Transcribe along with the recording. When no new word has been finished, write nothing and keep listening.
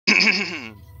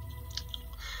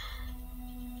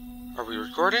Are we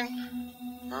recording?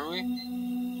 Are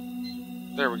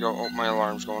we? There we go. Oh, my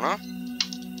alarm's going off.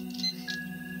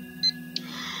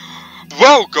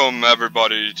 Welcome,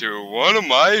 everybody, to one of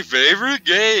my favorite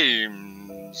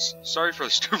games. Sorry for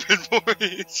the stupid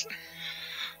voice.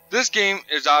 This game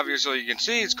is obviously, you can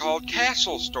see, it's called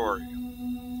Castle Story.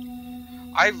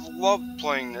 I've loved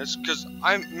playing this because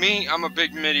I'm a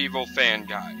big medieval fan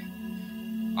guy.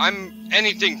 I'm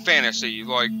anything fantasy,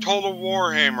 like Total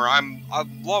Warhammer. I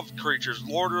love creatures,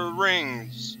 Lord of the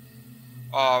Rings,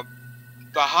 The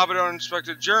Hobbit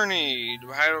Unexpected Journey,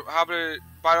 Hobbit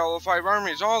Battle of the Five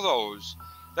Armies, all those.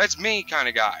 That's me kind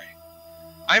of guy.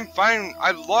 I'm fine,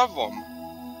 I love them.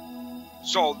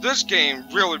 So this game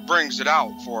really brings it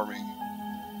out for me.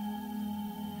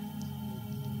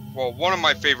 Well, one of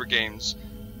my favorite games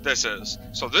this is.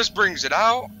 So this brings it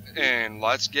out, and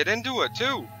let's get into it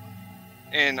too.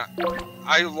 And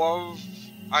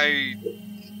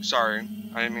sorry,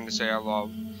 I didn't mean to say I love.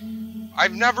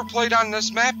 I've never played on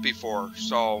this map before,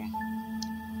 so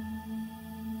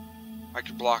I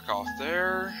could block off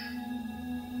there.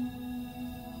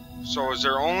 So is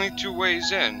there only 2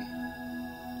 ways in?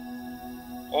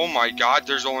 Oh my god,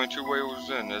 there's only 2 ways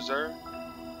in, is there?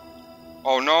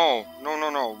 Oh no,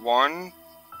 no. 1.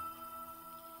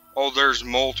 Oh, there's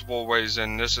multiple ways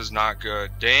in. This is not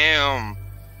good. Damn.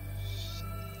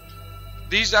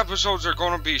 These episodes are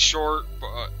going to be short,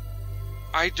 but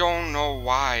I don't know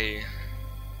why.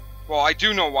 Well, I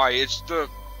do know why.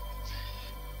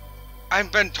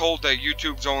 I've been told that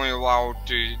YouTube's only allowed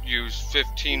to use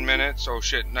 15 minutes. Oh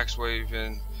shit, next wave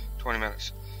in 20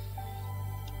 minutes.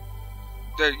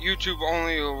 That YouTube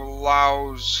only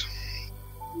allows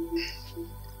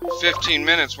 15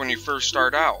 minutes when you first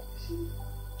start out.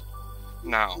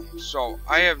 Now, so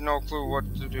I have no clue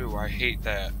what to do. I hate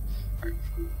that.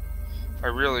 I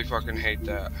really fucking hate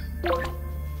that.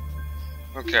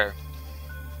 Okay.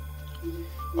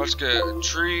 Let's get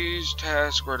trees,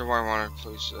 task. Where do I want to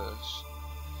place this?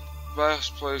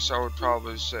 Best place I would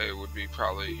probably say would be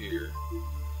probably here.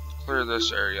 Clear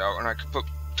this area out, and I could put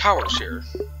towers here.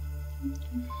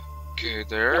 Okay,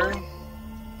 there.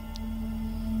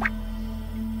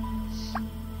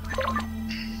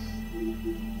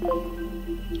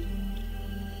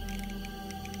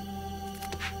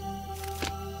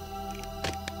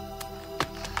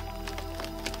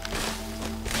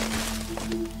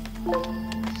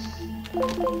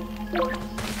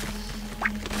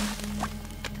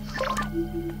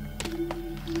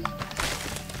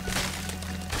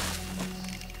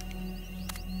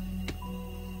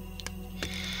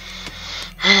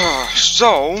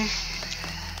 So,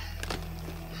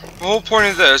 the whole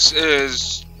point of this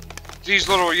is these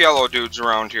little yellow dudes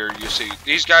around here, you see.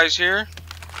 These guys here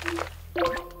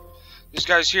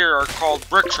are called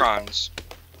Brictrons.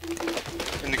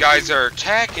 And the guys that are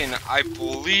attacking, I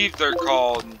believe they're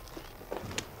called...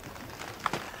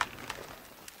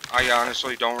 I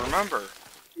honestly don't remember.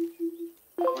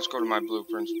 Let's go to my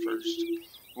blueprints first.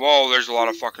 Whoa, there's a lot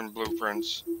of fucking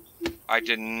blueprints. I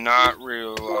did not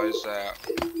realize that.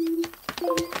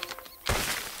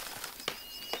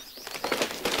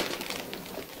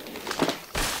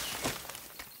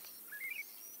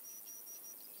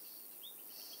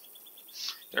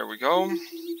 There we go.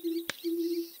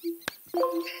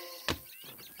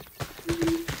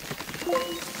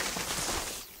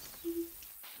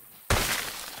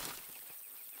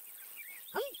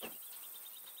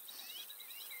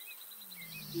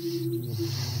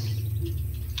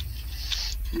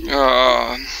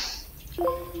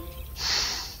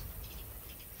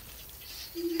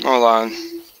 Hold on.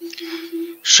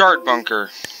 Shard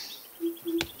bunker.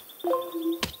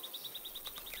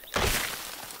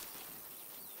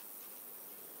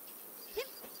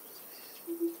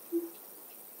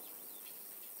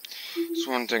 That's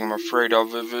one thing I'm afraid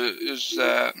of is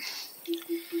that.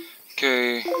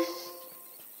 Okay.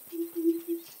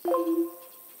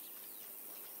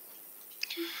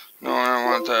 No, I don't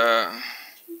want that.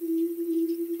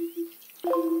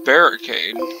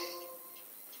 Barricade.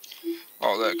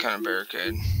 Oh, that kind of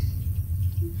barricade.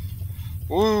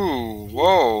 Ooh,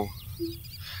 whoa.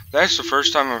 That's the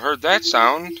first time I've heard that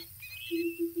sound.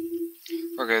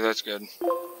 Okay, that's good.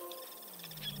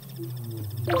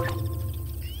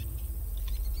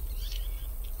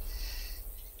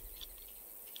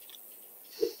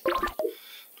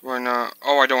 Do I not?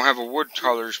 Oh, I don't have a wood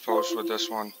colors post with this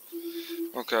one.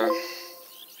 Okay.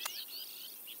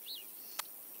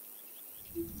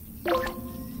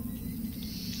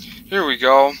 Here we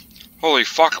go. Holy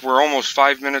fuck, we're almost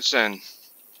 5 minutes in.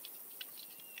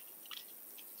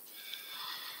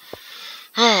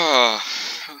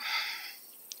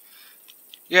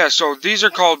 Yeah, so these are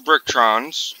called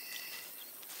Brictrons.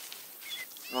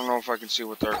 I don't know if I can see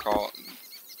what they're called.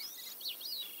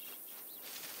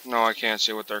 No, I can't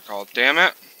see what they're called. Damn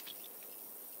it.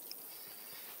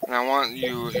 And I want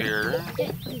you here.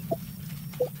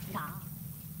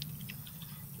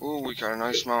 Ooh, we got a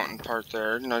nice mountain part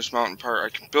there. Nice mountain part. I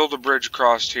can build a bridge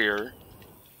across here.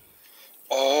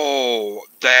 Oh,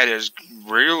 that is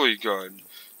really good.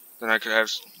 Then I could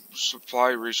have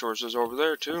supply resources over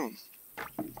there too.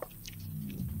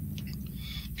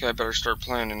 Okay, I better start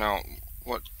planning out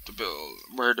what to build,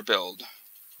 where to build.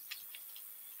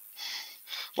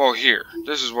 Well, here.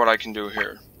 This is what I can do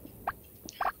here.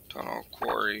 Tunnel,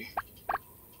 quarry,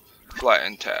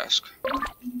 flatten task.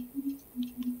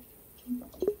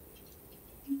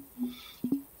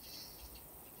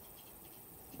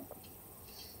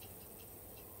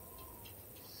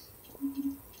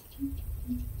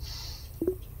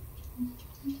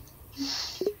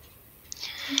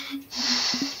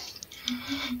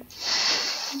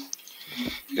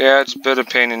 Yeah, it's a bit of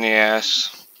pain in the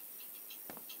ass.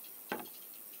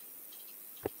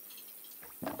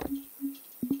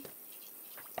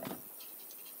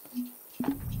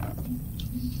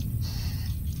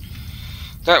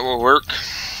 That will work.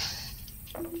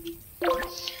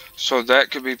 So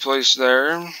that could be placed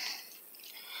there.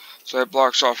 So that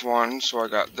blocks off one. So I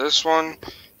got this one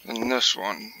and this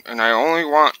one. And I only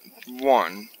want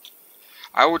one.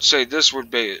 I would say this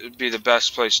would be the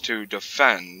best place to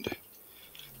defend.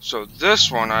 So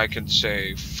this one I could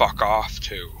say fuck off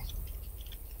to.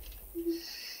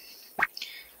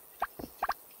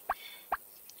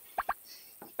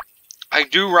 I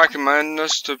do recommend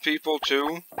this to people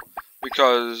too,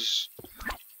 because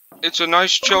it's a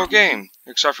nice chill game,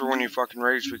 except for when you fucking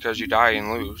rage because you die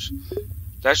and lose.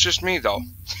 That's just me though.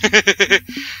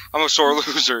 I'm a sore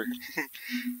loser.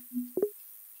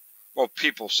 Well,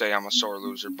 people say I'm a sore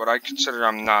loser, but I consider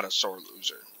I'm not a sore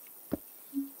loser.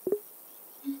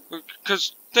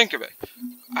 Because think of it,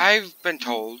 I've been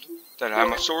told that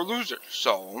I'm a sore loser,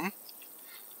 so...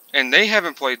 And they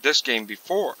haven't played this game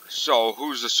before, so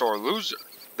who's the sore loser?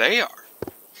 They are.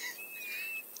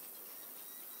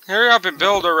 Hurry up and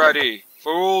build already,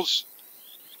 fools.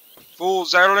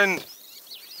 Fools, Erland.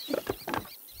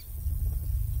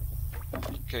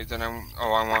 Okay, then I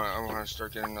want to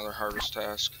start getting another harvest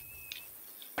task.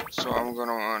 So I'm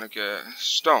gonna want to get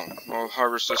stone. We'll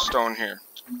harvest the stone here.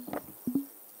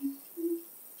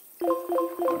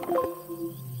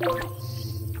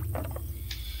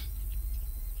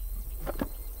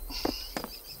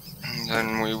 And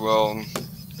then we will,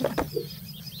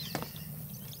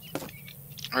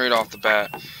 right off the bat,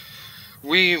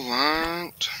 we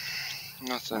want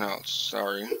nothing else.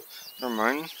 Sorry, never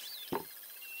mind.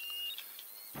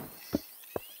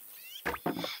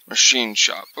 Machine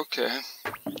shop. Okay.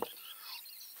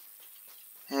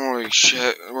 Holy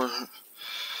shit,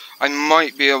 I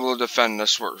might be able to defend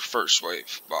this first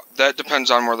wave, but that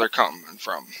depends on where they're coming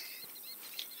from.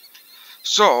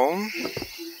 So,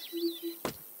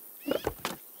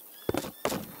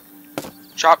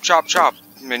 chop, chop, chop,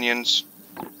 minions.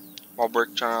 While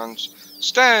Brictrons.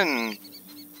 Sten!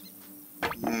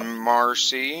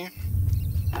 Marcy.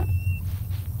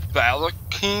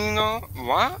 Valakina?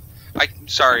 What?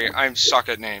 Sorry, I suck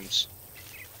at names.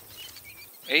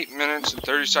 8 minutes and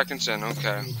 30 seconds in,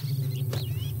 okay.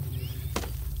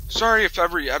 Sorry if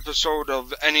every episode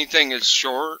of anything is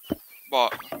short,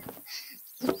 but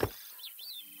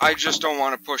I just don't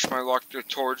want to push my luck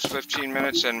towards 15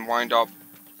 minutes and wind up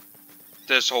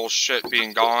this whole shit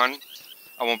being gone.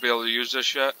 I won't be able to use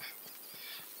this yet.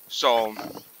 So,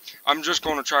 I'm just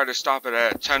going to try to stop it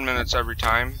at 10 minutes every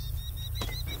time.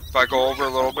 If I go over a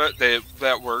little bit,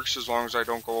 that works as long as I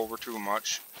don't go over too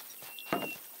much.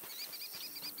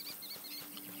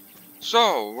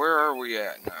 So, where are we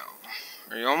at now?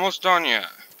 Are you almost done yet?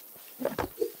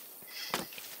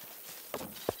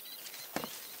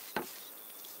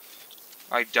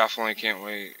 I definitely can't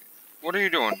wait. What are you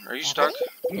doing? Are you stuck?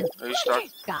 Are you stuck?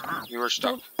 You are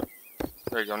stuck.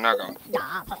 There you go, now go.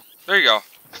 There you go.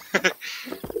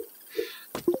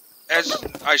 As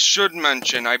I should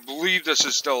mention, I believe this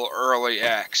is still early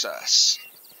access.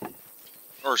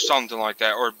 Or something like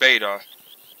that, or beta.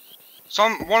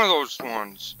 One of those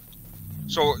ones.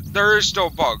 So, there is still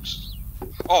bugs.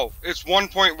 Oh, it's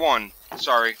 1.1.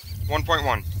 Sorry,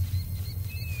 1.1.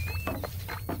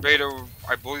 Beta,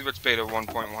 I believe it's beta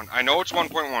 1.1. I know it's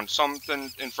 1.1,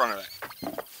 something in front of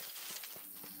that.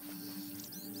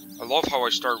 I love how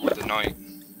I start with the knight.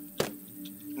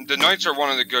 The knights are one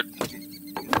of the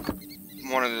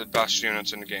best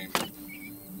units in the game.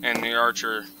 And the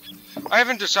archer. I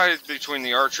haven't decided between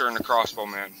the archer and the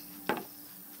crossbowman.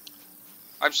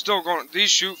 I'm still going. These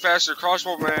shoot faster.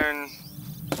 Crossbowmen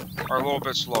are a little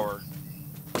bit slower.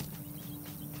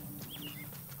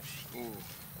 Ooh.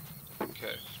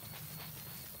 Okay.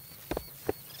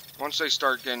 Once they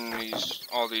start getting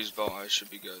all these bullseyes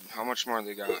should be good. How much more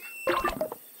they got?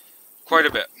 Quite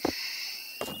a bit.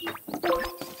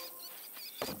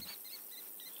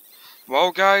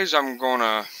 Well, guys, I'm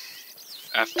gonna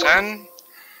F10.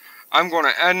 I'm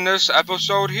gonna end this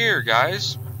episode here,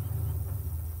 guys.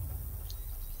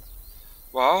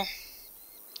 Well,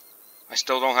 I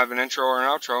still don't have an intro or an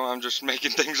outro. I'm just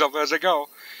making things up as I go.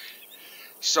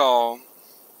 So,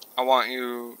 I want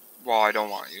you... Well, I don't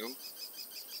want you.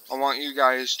 I want you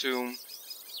guys to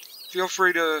feel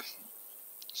free to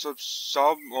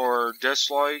sub or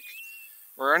dislike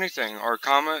or anything. Or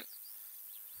comment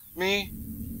me.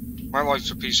 My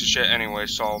life's a piece of shit anyway,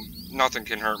 so nothing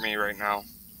can hurt me right now.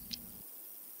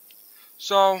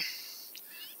 So,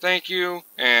 thank you,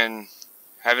 and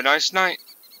have a nice night.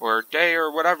 Or day,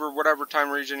 or whatever time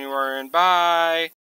region you are in. Bye!